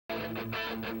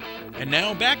And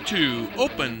now back to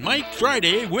Open Mic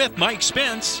Friday with Mike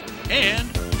Spence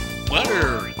and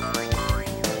Butter.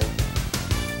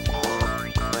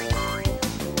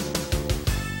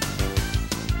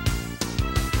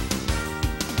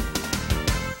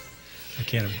 I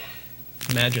can't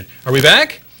imagine. Are we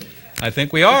back? I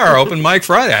think we are. Open Mic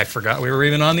Friday. I forgot we were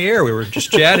even on the air. We were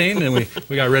just chatting, and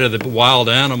we got rid of the wild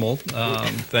animal.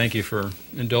 Thank you for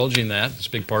indulging that. It's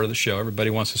a big part of the show. Everybody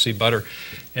wants to see Butter,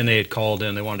 and they had called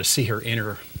in. They wanted to see her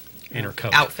inner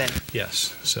coat. Outfit.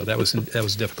 Yes, so that was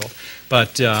difficult.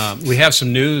 But we have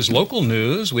some news, local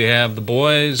news. We have the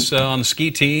boys on the ski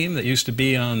team that used to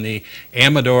be on the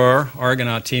Amador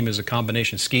Argonaut team as a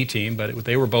combination ski team, but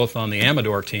they were both on the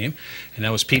Amador team, and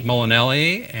that was Pete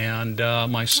Molinelli and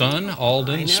my son,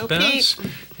 Alden Spence.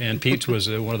 Pete. And Pete was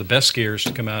one of the best skiers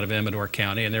to come out of Amador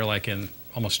County, and they're like in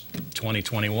almost 20,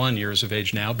 21 years of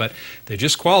age now, but they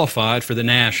just qualified for the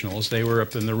Nationals. They were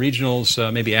up in the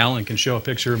regionals. Maybe Alan can show a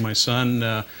picture of my son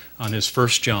on his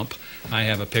first jump. I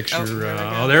have a picture.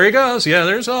 Oh, there he goes. Yeah,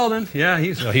 there's Alden. Yeah,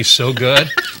 he's so good.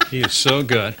 He is so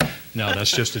good. No,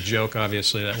 that's just a joke,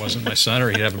 obviously. That wasn't my son, or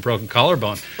he'd have a broken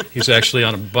collarbone. He's actually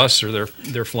on a bus, or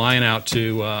they're flying out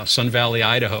to Sun Valley,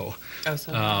 Idaho.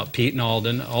 Pete and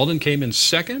Alden. Alden came in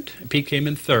second. Pete came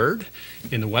in third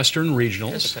in the Western Regionals.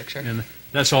 Here's a picture. And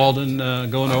that's Alden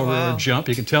going over a jump.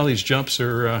 You can tell these jumps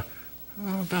are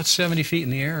about 70 feet in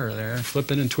the air there,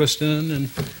 flipping and twisting,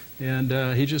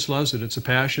 and he just loves it. It's a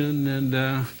passion,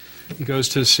 and he goes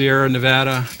to Sierra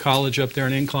Nevada College up there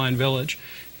in Incline Village.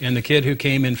 And the kid who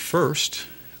came in first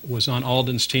was on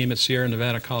Alden's team at Sierra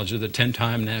Nevada College, the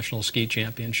 10-time National Ski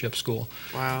Championship school.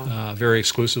 Wow. Very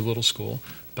exclusive little school.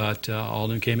 But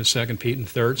Alden came in second, Pete in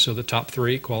third, so the top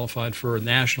three qualified for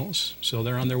Nationals. So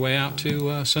they're on their way out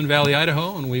to Sun Valley,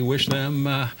 Idaho, and we wish them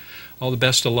all the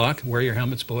best of luck. Wear your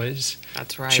helmets, boys.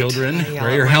 That's right. Children,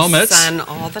 wear your helmets. Son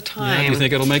all the time. Yeah, do you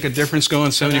think it'll make a difference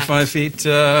going 75 feet?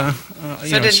 So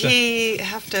did he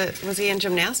have to? Was he in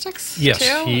gymnastics? Yes,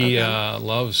 too? he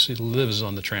He lives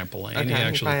on the trampoline. Okay, he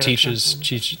actually teaches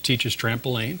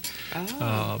trampoline.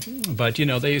 Oh. But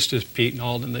they used to, Pete and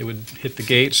Alden, they would hit the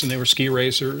gates, and they were ski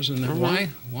racers. And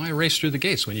why race through the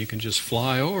gates when you can just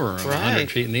fly over 100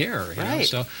 feet in the air? You know?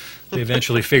 So they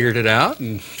eventually figured it out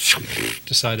and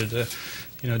decided to,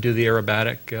 do the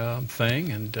aerobatic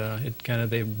thing, and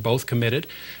they both committed.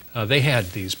 They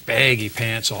had these baggy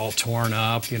pants all torn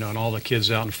up, and all the kids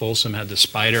out in Folsom had the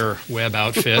spider web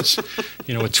outfits,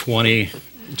 with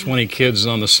 20 kids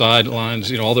on the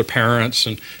sidelines, all their parents,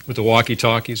 and with the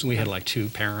walkie-talkies. We had like 2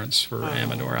 parents for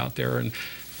Amador out there, and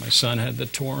my son had the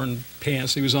torn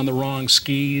pants. He was on the wrong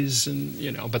skis, and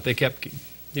but they kept.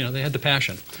 They had the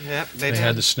passion. Yep, they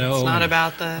had the snow. It's not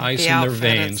about the ice in their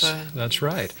veins. That's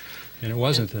right. And it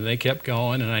wasn't, and they kept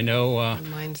going. And I know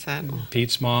mindset.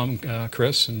 Pete's mom,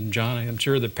 Chris, and John, I'm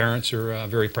sure the parents are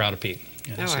very proud of Pete.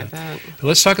 I bet.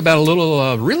 Let's talk about a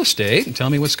little real estate and tell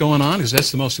me what's going on, because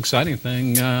that's the most exciting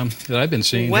thing that I've been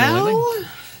seeing here lately.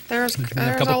 There's a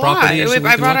couple lot. properties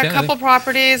I brought a couple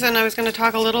properties, and I was going to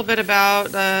talk a little bit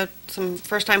about some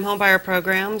first-time homebuyer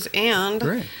programs, and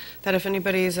that if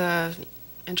anybody's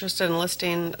interested in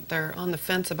listing, they're on the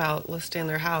fence about listing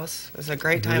their house, it's a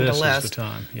great time to list. This is the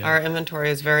time, yeah. Our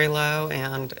inventory is very low,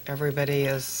 and everybody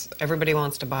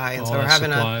wants to buy, and all so we're that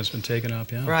having supply has been taken up,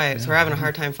 so yeah. we're having a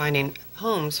hard time finding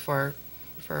homes for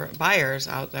buyers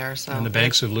out there. So and the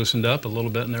banks have loosened up a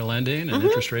little bit in their lending, and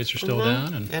interest rates are still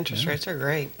down. And interest rates are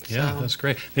great. Yeah, that's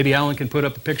great. Maybe Alan can put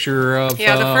up a picture of the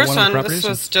first one of the properties. This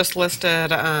was just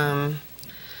listed.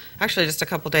 Actually, just a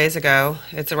couple days ago.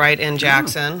 It's right in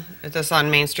Jackson. It's just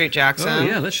on Main Street, Jackson. Oh,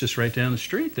 yeah, that's just right down the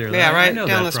street there. Yeah, right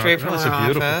down the street from our office. That's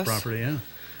a beautiful property, yeah.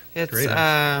 It's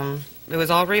it was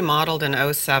all remodeled in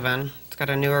 '07. It's got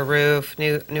a newer roof,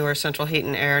 newer central heat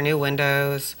and air, new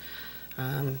windows,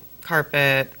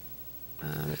 carpet.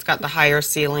 It's got the higher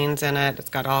ceilings in it. It's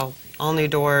got all new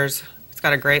doors. It's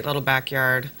got a great little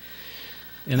backyard.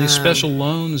 And these special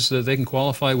loans that they can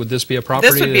qualify, would this be a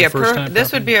property?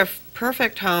 This would be a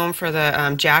perfect home for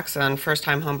the Jackson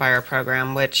first-time home buyer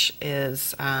program, which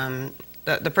is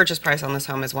the purchase price on this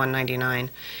home is $199,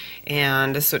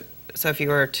 and this would, so if you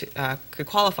were to could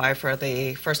qualify for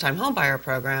the first-time home buyer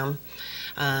program,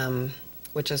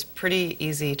 which is pretty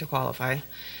easy to qualify,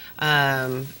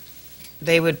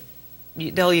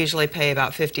 they'll usually pay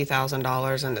about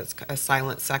 $50,000, and it's a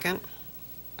silent second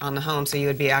on the home, so you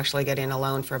would be actually getting a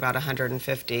loan for about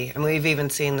 $150,000, and we've even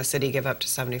seen the city give up to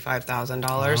 $75,000,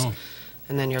 wow.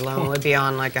 And then your loan would be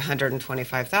on like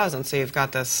 $125,000. So you've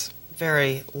got this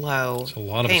very low it's a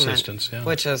lot of payment, assistance, yeah.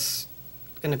 which is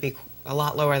going to be a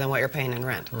lot lower than what you're paying in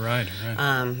rent. Right.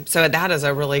 So that is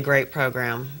a really great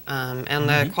program, and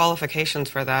the qualifications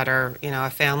for that are, a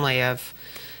family of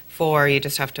 4, you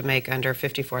just have to make under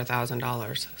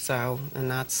 $54,000. So,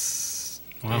 and that's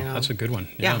that's a good one.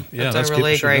 Yeah, that's a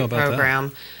really great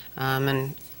program.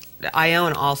 And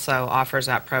Ione also offers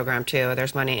that program too.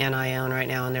 There's money in Ione right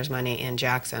now, and there's money in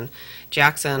Jackson.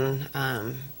 Jackson,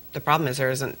 the problem is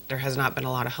there has not been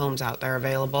a lot of homes out there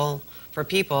available for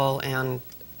people, and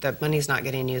the money's not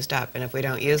getting used up. And if we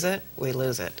don't use it, we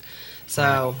lose it.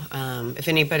 So if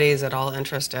anybody's at all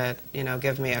interested,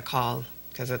 give me a call,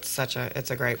 because it's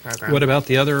a great program. What about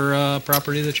the other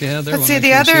property that you had there? Let's see,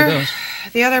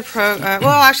 well,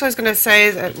 actually I was going to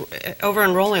say that over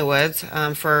in Rolling Woods,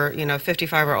 for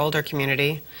 55 or older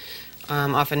community,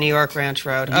 off of New York Ranch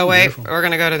Road. Oh wait, beautiful. We're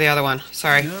going to go to the other one.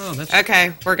 Sorry. No,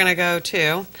 okay, we're going to go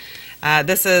to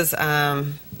this is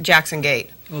Jackson Gate.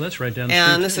 Oh, that's right down the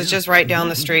street. And this is just right down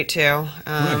the street too. We're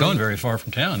not going very far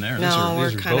from town there. No,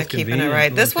 we're kind of keeping it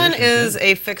right. This one is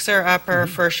a fixer-upper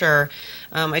for sure.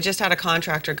 I just had a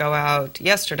contractor go out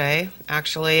yesterday,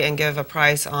 actually, and give a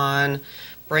price on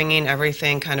bringing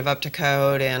everything kind of up to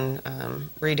code and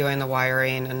redoing the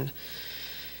wiring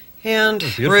and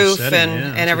roof setting,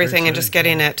 and everything, and just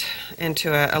getting it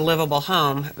into a livable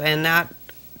home. And that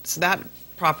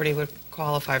property would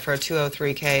qualify for a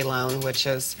 203K loan, which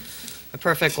is a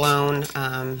perfect loan.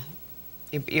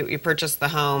 You purchase the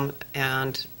home,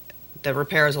 and the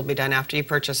repairs will be done after you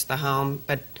purchase the home.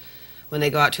 But when they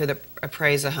go out to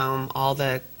appraise the home, all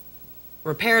the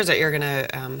repairs that you're going to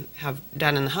have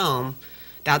done in the home,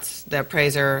 that's the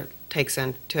appraiser takes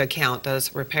into account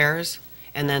those repairs,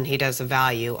 and then he does the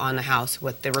value on the house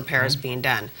with the repairs being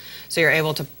done. So you're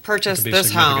able to purchase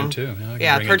this home. Too.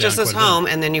 Purchase this home,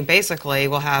 and then you basically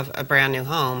will have a brand new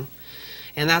home.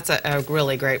 And that's a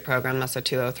really great program. That's a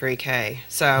 203K.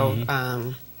 So,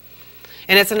 and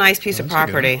it's a nice piece of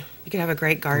property. You can have a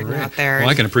great garden out there. Well,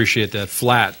 I can appreciate that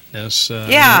flatness.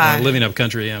 Living up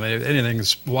country, I mean, anything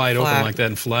that's wide open like that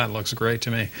and flat looks great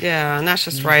to me. Yeah, and that's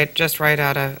just right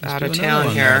out of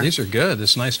town here. These are good.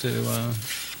 It's nice to.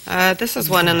 This is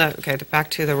one in the back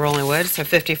to the Rolling Woods. So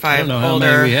 55 I don't know how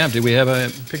many we have. Did we have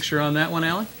a picture on that one,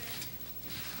 Alan?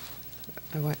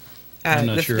 What? I'm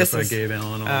not sure if I gave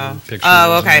Alan all the pictures.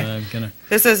 Oh, okay.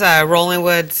 This is Rolling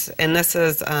Woods, and this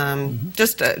is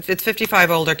it's 55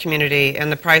 older community,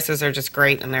 and the prices are just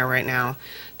great in there right now.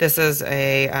 This is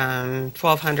a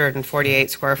 1,248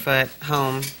 square foot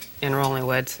home in Rolling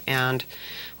Woods, and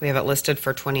we have it listed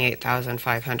for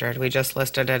 $28,500. We just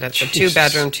listed it. It's a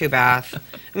 2-bedroom, 2-bath.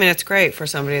 I mean, it's great for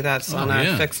somebody that's on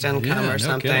a fixed income or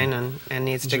something and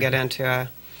needs to get into a.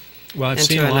 Well, I've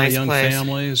seen a lot of young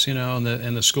families, in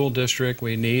the school district.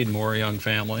 We need more young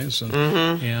families,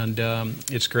 and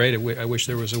it's great. I wish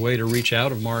there was a way to reach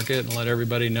out of market and let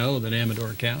everybody know that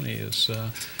Amador County is, a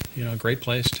great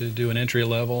place to do an entry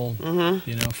level,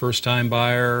 first-time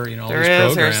buyer. All these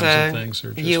programs and things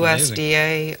are just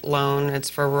USDA loan. It's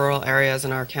for rural areas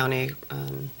in our county.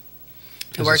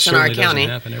 It works in our county. Doesn't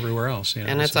happen everywhere else.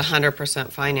 And it's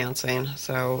 100% financing,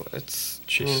 so it's.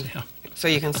 Yeah. So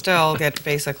you can still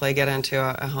basically get into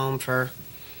a home for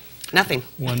nothing.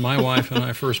 When my wife and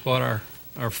I first bought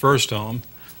our first home,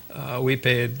 we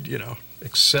paid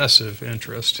excessive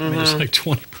interest. I mean, it's like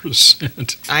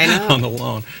 20% on the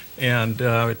loan, and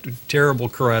terrible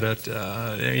credit.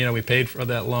 We paid for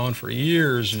that loan for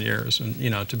years and years,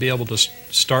 and to be able to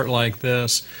start like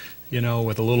this.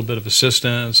 With a little bit of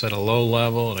assistance at a low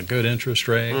level and a good interest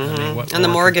rate. I mean, and the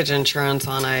mortgage insurance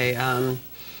on a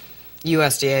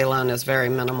USDA loan is very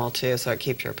minimal too, so it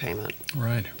keeps your payment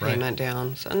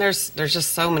down. So, and there's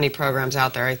just so many programs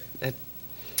out there.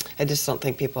 I just don't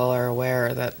think people are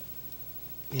aware that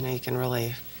you can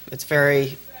really. It's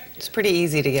pretty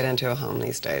easy to get into a home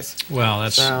these days. Well,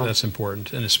 that's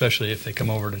important, and especially if they come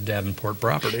over to Davenport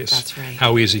Properties. That's right.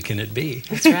 How easy can it be?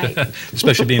 That's right.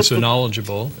 Especially being so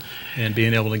knowledgeable and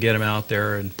being able to get them out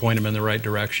there and point them in the right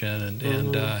direction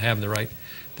and have the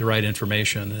right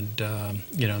information and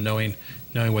knowing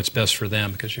what's best for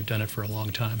them, because you've done it for a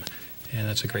long time, and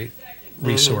that's a great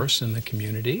resource in the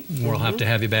community. We'll have to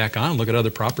have you back on and look at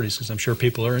other properties, because I'm sure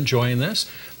people are enjoying this.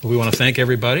 But we want to thank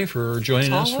everybody for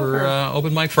joining us for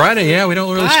Open Mic Friday. Yeah, we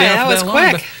don't really stay on for that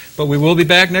long, but we will be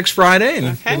back next Friday,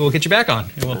 and we'll get you back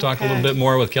on, and we'll talk a little bit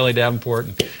more with Kellee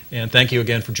Davenport. And thank you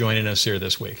again for joining us here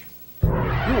this week.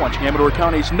 You're watching Amador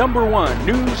County's #1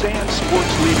 news and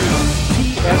sports leader,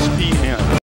 ESPN.